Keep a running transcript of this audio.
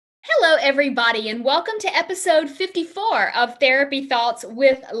everybody, and welcome to episode 54 of Therapy Thoughts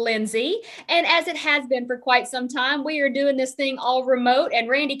with Lindsay. And as it has been for quite some time, we are doing this thing all remote, and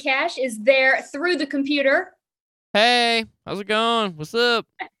Randy Cash is there through the computer. Hey, how's it going? What's up?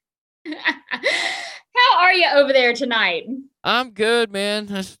 How are you over there tonight? I'm good, man.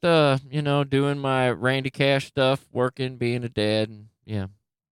 Just doing my Randy Cash stuff, working, being a dad, and yeah.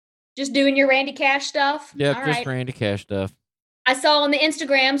 Just doing your Randy Cash stuff? Yep, All just right. Randy Cash stuff. I saw on the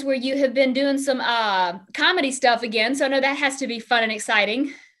Instagrams where you have been doing some comedy stuff again, so I know that has to be fun and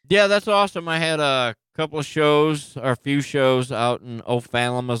exciting. Yeah, that's awesome. I had a couple of shows or a few shows out in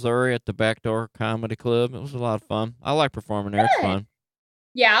O'Fallon, Missouri at the Backdoor Comedy Club. It was a lot of fun. I like performing there. It's Good. fun.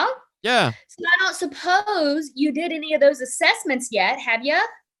 Yeah. Yeah, So I don't suppose you did any of those assessments yet, have you?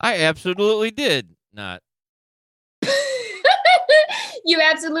 I absolutely did not. You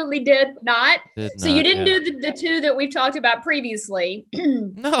absolutely did not. Did So you not, didn't yeah. do the two that we've talked about previously.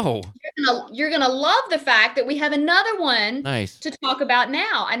 No. You're gonna love the fact that we have another one Nice. to talk about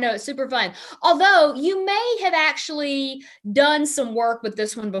now. I know it's super fun. Although you may have actually done some work with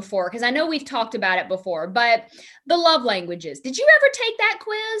this one before, because I know we've talked about it before, but the love languages. Did you ever take that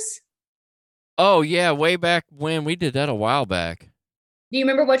quiz? Oh, yeah, way back when we did that a while back. Do you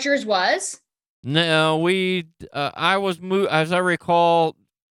remember what yours was? No, I was as I recall,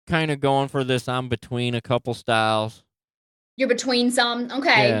 kind of going for this. I'm between a couple styles. You're between some.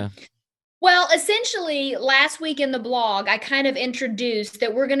 Okay. Yeah. Well, essentially, last week in the blog, I kind of introduced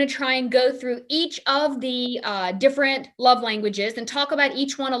that we're going to try and go through each of the different love languages and talk about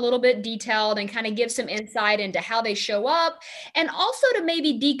each one a little bit detailed and kind of give some insight into how they show up and also to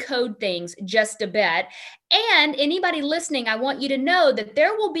maybe decode things just a bit. And anybody listening, I want you to know that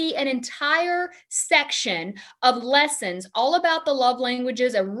there will be an entire section of lessons all about the love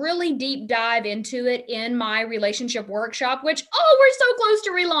languages, a really deep dive into it in my relationship workshop, which, oh, we're so close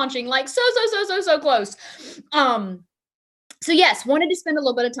to relaunching, like so close. So yes, wanted to spend a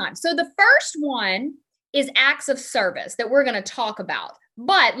little bit of time. So the first one is acts of service that we're going to talk about.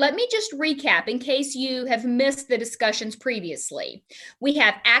 But let me just recap in case you have missed the discussions previously. We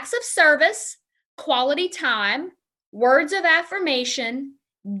have acts of service, quality time, words of affirmation,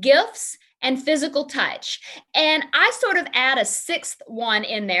 gifts, and physical touch. And I sort of add a sixth one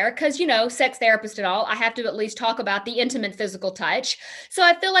in there because, sex therapist and all, I have to at least talk about the intimate physical touch. So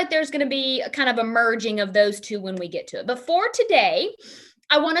I feel like there's going to be a kind of a merging of those two when we get to it. But for today,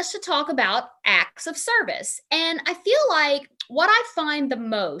 I want us to talk about acts of service. And I feel like what I find the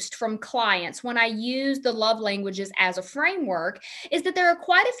most from clients when I use the love languages as a framework is that there are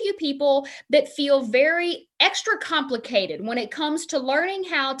quite a few people that feel very extra complicated when it comes to learning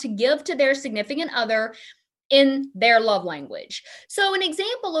how to give to their significant other in their love language. So, an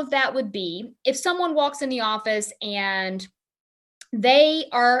example of that would be if someone walks in the office and they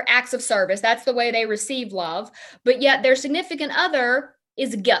are acts of service, that's the way they receive love, but yet their significant other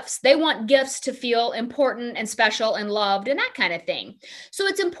is gifts. They want gifts to feel important and special and loved and that kind of thing. So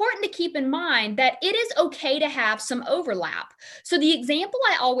it's important to keep in mind that it is okay to have some overlap. So the example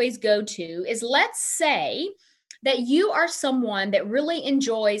I always go to is, let's say that you are someone that really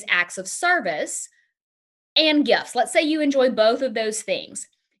enjoys acts of service and gifts. Let's say you enjoy both of those things.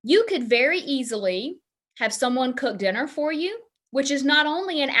 You could very easily have someone cook dinner for you, which is not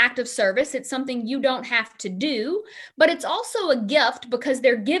only an act of service, it's something you don't have to do, but it's also a gift because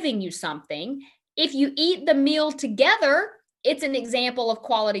they're giving you something. If you eat the meal together, it's an example of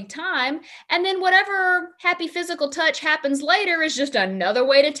quality time. And then whatever happy physical touch happens later is just another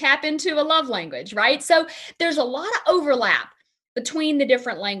way to tap into a love language, right? So there's a lot of overlap between the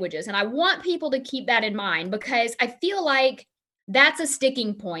different languages. And I want people to keep that in mind because I feel like that's a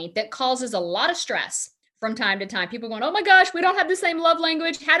sticking point that causes a lot of stress from time to time. People going, oh my gosh, we don't have the same love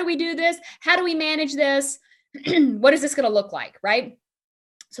language. How do we do this? How do we manage this? What is this going to look like? Right.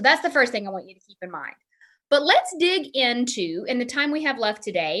 So that's the first thing I want you to keep in mind. But let's dig into, in the time we have left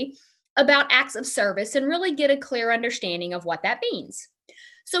today, about acts of service and really get a clear understanding of what that means.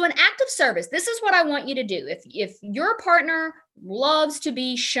 So, an act of service, this is what I want you to do. If your partner loves to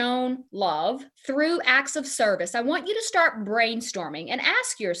be shown love through acts of service, I want you to start brainstorming and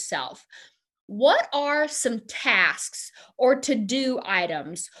ask yourself, what are some tasks or to do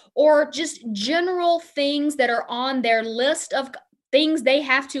items or just general things that are on their list of things they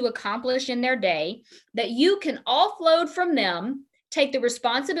have to accomplish in their day that you can offload from them, take the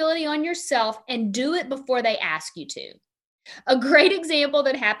responsibility on yourself, and do it before they ask you to? A great example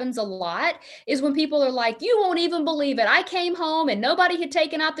that happens a lot is when people are like, you won't even believe it. I came home and nobody had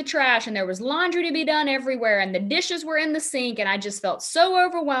taken out the trash and there was laundry to be done everywhere and the dishes were in the sink. And I just felt so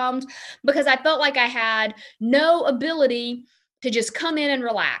overwhelmed because I felt like I had no ability to just come in and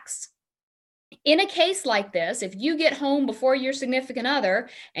relax. In a case like this, if you get home before your significant other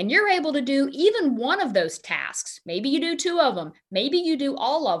and you're able to do even one of those tasks, maybe you do two of them, maybe you do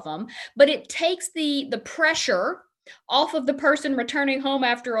all of them, but it takes the pressure off of the person returning home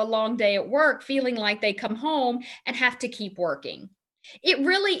after a long day at work, feeling like they come home and have to keep working. It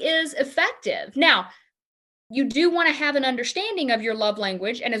really is effective. Now, you do want to have an understanding of your love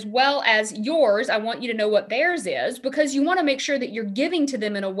language, and as well as yours, I want you to know what theirs is, because you want to make sure that you're giving to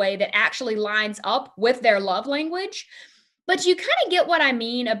them in a way that actually lines up with their love language. But you kind of get what I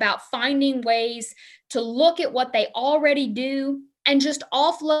mean about finding ways to look at what they already do and just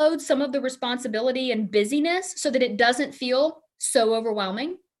offload some of the responsibility and busyness so that it doesn't feel so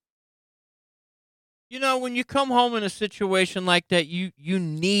overwhelming. When you come home in a situation like that, you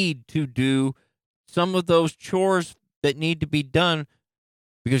need to do some of those chores that need to be done,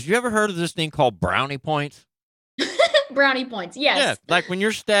 because you ever heard of this thing called brownie points? Brownie points, Yeah, yes. like when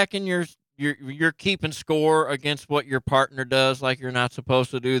you're stacking you're keeping score against what your partner does, like you're not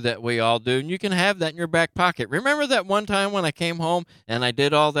supposed to do, that we all do, and you can have that in your back pocket. Remember that one time when I came home and I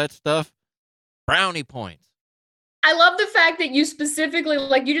did all that stuff? Brownie points. I love the fact that you specifically,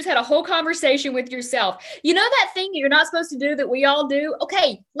 like, you just had a whole conversation with yourself. You know that thing that you're not supposed to do that we all do?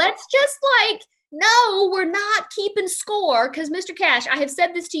 Okay, let's just like, no, we're not keeping score because Mr. Cash, I have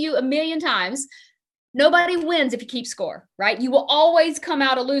said this to you a million times. Nobody wins if you keep score, right? You will always come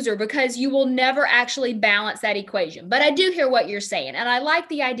out a loser because you will never actually balance that equation. But I do hear what you're saying. And I like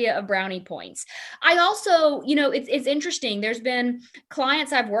the idea of brownie points. I also, it's interesting. There's been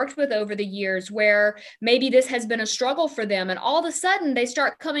clients I've worked with over the years where maybe this has been a struggle for them. And all of a sudden they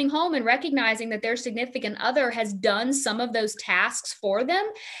start coming home and recognizing that their significant other has done some of those tasks for them.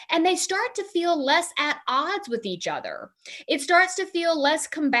 And they start to feel less at odds with each other. It starts to feel less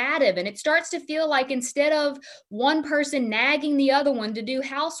combative, and it starts to feel like instead of one person nagging the other one to do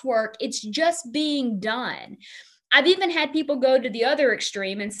housework, it's just being done. I've even had people go to the other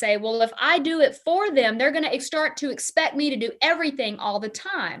extreme and say, well, if I do it for them, they're going to start to expect me to do everything all the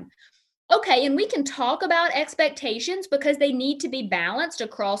time. Okay, and we can talk about expectations because they need to be balanced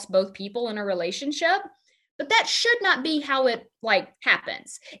across both people in a relationship. But that should not be how it like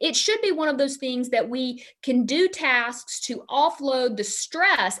happens. It should be one of those things that we can do tasks to offload the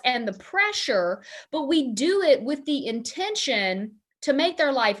stress and the pressure, but we do it with the intention to make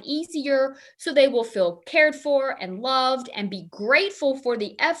their life easier so they will feel cared for and loved and be grateful for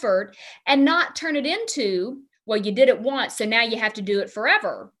the effort and not turn it into, well, you did it once, so now you have to do it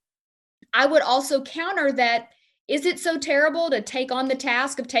forever. I would also counter that, is it so terrible to take on the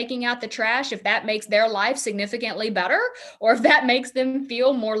task of taking out the trash if that makes their life significantly better, or if that makes them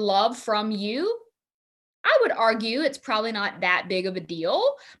feel more love from you? I would argue it's probably not that big of a deal,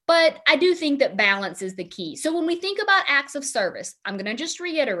 but I do think that balance is the key. So when we think about acts of service, I'm going to just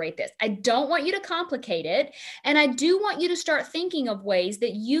reiterate this. I don't want you to complicate it. And I do want you to start thinking of ways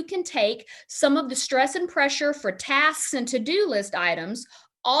that you can take some of the stress and pressure for tasks and to do list items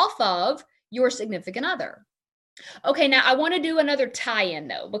off of your significant other. Okay, now I want to do another tie in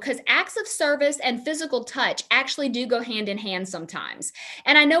though, because acts of service and physical touch actually do go hand in hand sometimes.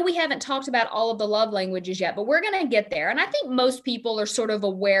 And I know we haven't talked about all of the love languages yet, but we're going to get there. And I think most people are sort of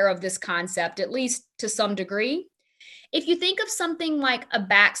aware of this concept, at least to some degree. If you think of something like a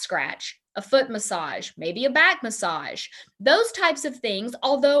back scratch, a foot massage, maybe a back massage, those types of things,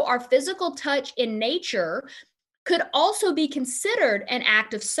 although are physical touch in nature, could also be considered an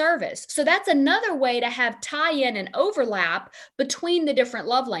act of service. So that's another way to have tie-in and overlap between the different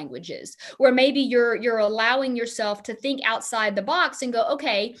love languages, where maybe you're allowing yourself to think outside the box and go,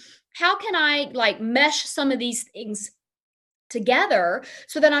 okay, how can I like mesh some of these things together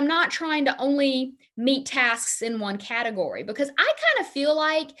so that I'm not trying to only meet tasks in one category? Because I kind of feel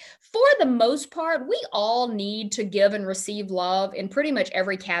like, for the most part, we all need to give and receive love in pretty much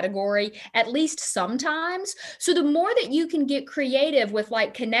every category, at least sometimes. So the more that you can get creative with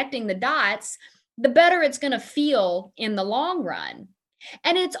like connecting the dots, the better it's going to feel in the long run.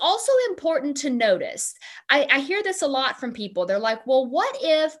 And it's also important to notice. I hear this a lot from people. They're like, well, what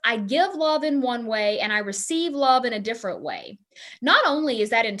if I give love in one way and I receive love in a different way? Not only is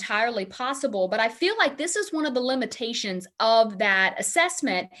that entirely possible, but I feel like this is one of the limitations of that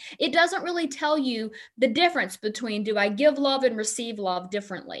assessment. It doesn't really tell you the difference between, do I give love and receive love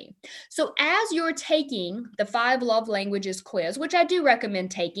differently? So, as you're taking the 5 love languages quiz, which I do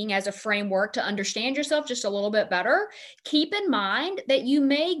recommend taking as a framework to understand yourself just a little bit better, keep in mind that you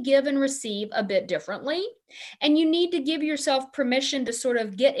may give and receive a bit differently. And you need to give yourself permission to sort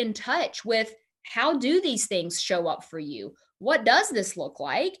of get in touch with, how do these things show up for you? What does this look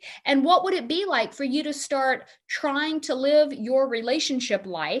like? And what would it be like for you to start trying to live your relationship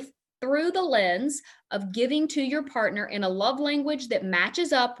life through the lens of giving to your partner in a love language that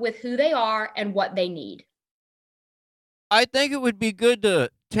matches up with who they are and what they need. I think it would be good to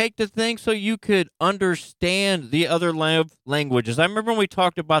take the thing so you could understand the other languages. I remember when we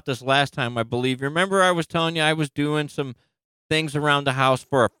talked about this last time, I believe. You remember I was telling you I was doing some things around the house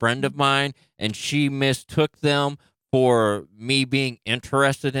for a friend of mine, and she mistook them for me being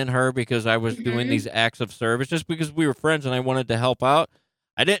interested in her because I was doing Mm-hmm. these acts of service just because we were friends and I wanted to help out.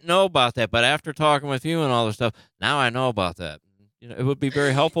 I didn't know about that, but after talking with you and all this stuff, now I know about that. It would be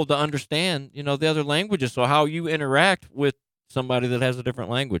very helpful to understand, the other languages. So how you interact with somebody that has a different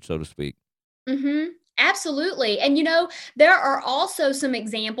language, so to speak. Mm-hmm. Absolutely. And there are also some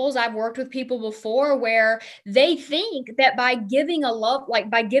examples. I've worked with people before where they think that by giving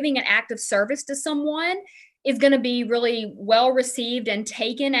by giving an act of service to someone is going to be really well received and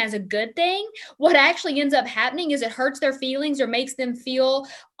taken as a good thing. What actually ends up happening is it hurts their feelings or makes them feel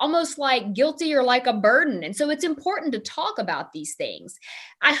almost like guilty or like a burden. And so it's important to talk about these things.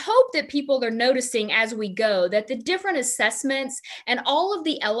 I hope that people are noticing as we go that the different assessments and all of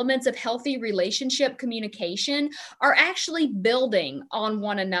the elements of healthy relationship communication are actually building on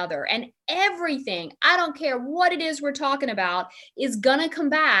one another. And everything, I don't care what it is we're talking about, is going to come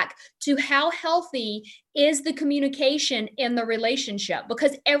back to how healthy is the communication in the relationship,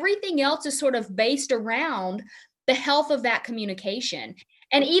 because everything else is sort of based around the health of that communication.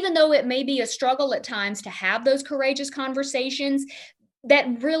 And even though it may be a struggle at times to have those courageous conversations,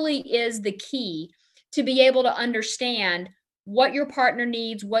 that really is the key to be able to understand what your partner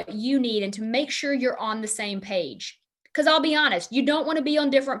needs, what you need, and to make sure you're on the same page. Because I'll be honest, you don't want to be on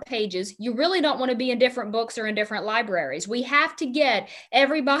different pages. You really don't want to be in different books or in different libraries. We have to get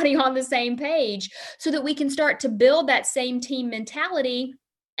everybody on the same page so that we can start to build that same team mentality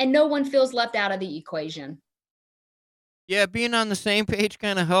and no one feels left out of the equation. Yeah, being on the same page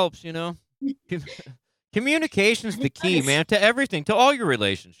kind of helps. Com- Communication's the It key, does. man, to everything, to all your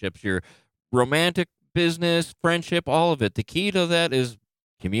relationships, your romantic, business, friendship, all of it. The key to that is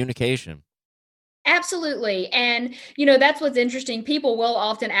communication. Absolutely. And, that's what's interesting. People will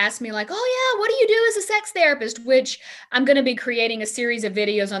often ask me, like, oh, yeah, what do you do as a sex therapist? Which I'm going to be creating a series of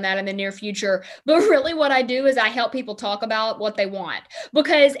videos on that in the near future. But really, what I do is I help people talk about what they want.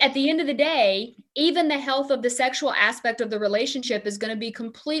 Because at the end of the day, even the health of the sexual aspect of the relationship is going to be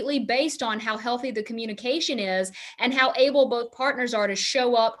completely based on how healthy the communication is and how able both partners are to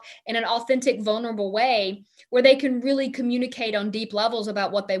show up in an authentic, vulnerable way where they can really communicate on deep levels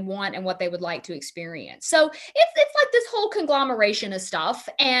about what they want and what they would like to experience. So it's like this whole conglomeration of stuff.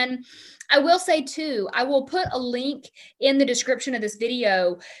 And I will say too, I will put a link in the description of this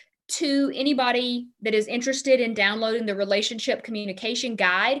video to anybody that is interested in downloading the relationship communication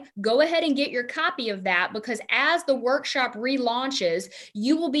guide. Go ahead and get your copy of that, because as the workshop relaunches,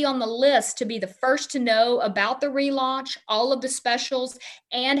 you will be on the list to be the first to know about the relaunch, all of the specials,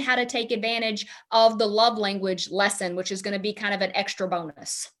 and how to take advantage of the love language lesson, which is going to be kind of an extra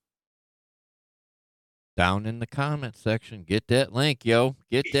bonus. Down in the comment section, get that link, yo.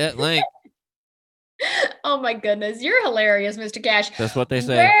 Get that link. Oh my goodness, you're hilarious, Mr. Cash. That's what they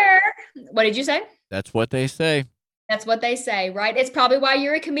say. Where, what did you say? That's what they say. That's what they say, right? It's probably why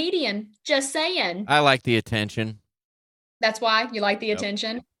you're a comedian. Just saying. I like the attention. That's why you like the Yep.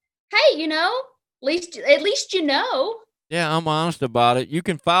 attention. Hey, at least you know. Yeah, I'm honest about it. You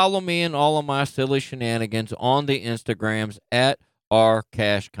can follow me and all of my silly shenanigans on the Instagrams at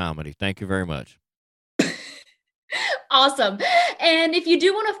rcashcomedy. Thank you very much. Awesome. And if you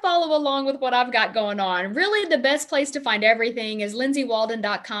do want to follow along with what I've got going on, really the best place to find everything is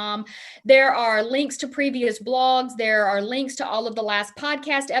lindsaywalden.com. There are links to previous blogs, there are links to all of the last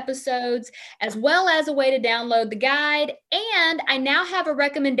podcast episodes, as well as a way to download the guide. And I now have a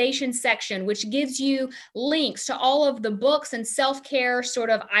recommendation section, which gives you links to all of the books and self care sort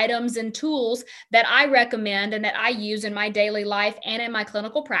of items and tools that I recommend and that I use in my daily life and in my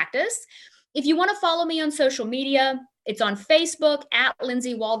clinical practice. If you want to follow me on social media, it's on Facebook at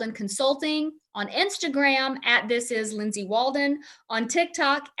Lindsay Walden Consulting, on Instagram at This Is Lindsay Walden, on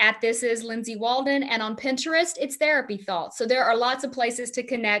TikTok at This Is Lindsay Walden, and on Pinterest, it's Therapy Thoughts. So there are lots of places to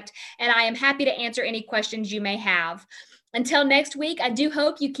connect, and I am happy to answer any questions you may have. Until next week, I do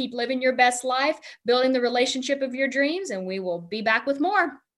hope you keep living your best life, building the relationship of your dreams, and we will be back with more.